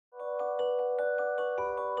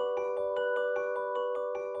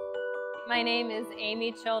My name is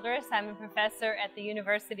Amy Childress. I'm a professor at the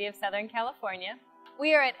University of Southern California.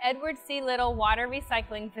 We are at Edward C. Little Water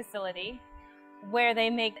Recycling Facility, where they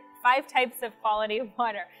make 5 types of quality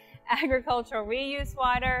water. Agricultural reuse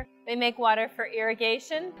water, they make water for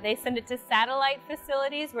irrigation, they send it to satellite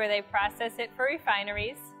facilities where they process it for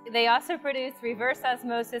refineries. They also produce reverse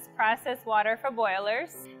osmosis processed water for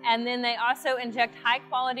boilers, and then they also inject high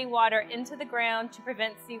quality water into the ground to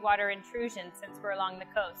prevent seawater intrusion since we're along the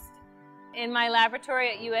coast. In my laboratory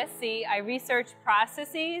at USC, I research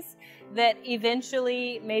processes that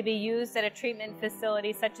eventually may be used at a treatment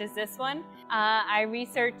facility such as this one. I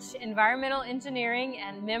research environmental engineering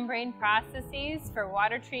and membrane processes for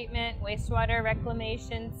water treatment, wastewater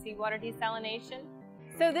reclamation, seawater desalination.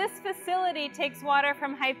 So this facility takes water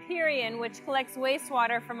from Hyperion, which collects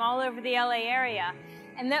wastewater from all over the LA area.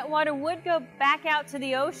 And that water would go back out to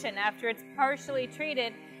the ocean after it's partially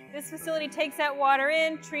treated. This facility takes that water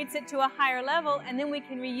in, treats it to a higher level, and then we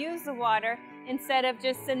can reuse the water instead of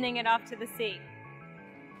just sending it off to the sea.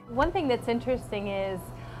 One thing that's interesting is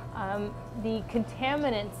the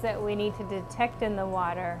contaminants that we need to detect in the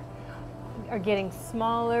water are getting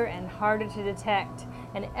smaller and harder to detect.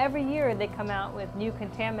 And every year they come out with new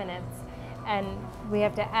contaminants, and we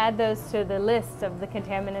have to add those to the list of the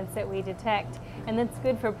contaminants that we detect. And that's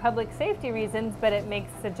good for public safety reasons, but it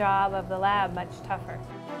makes the job of the lab much tougher.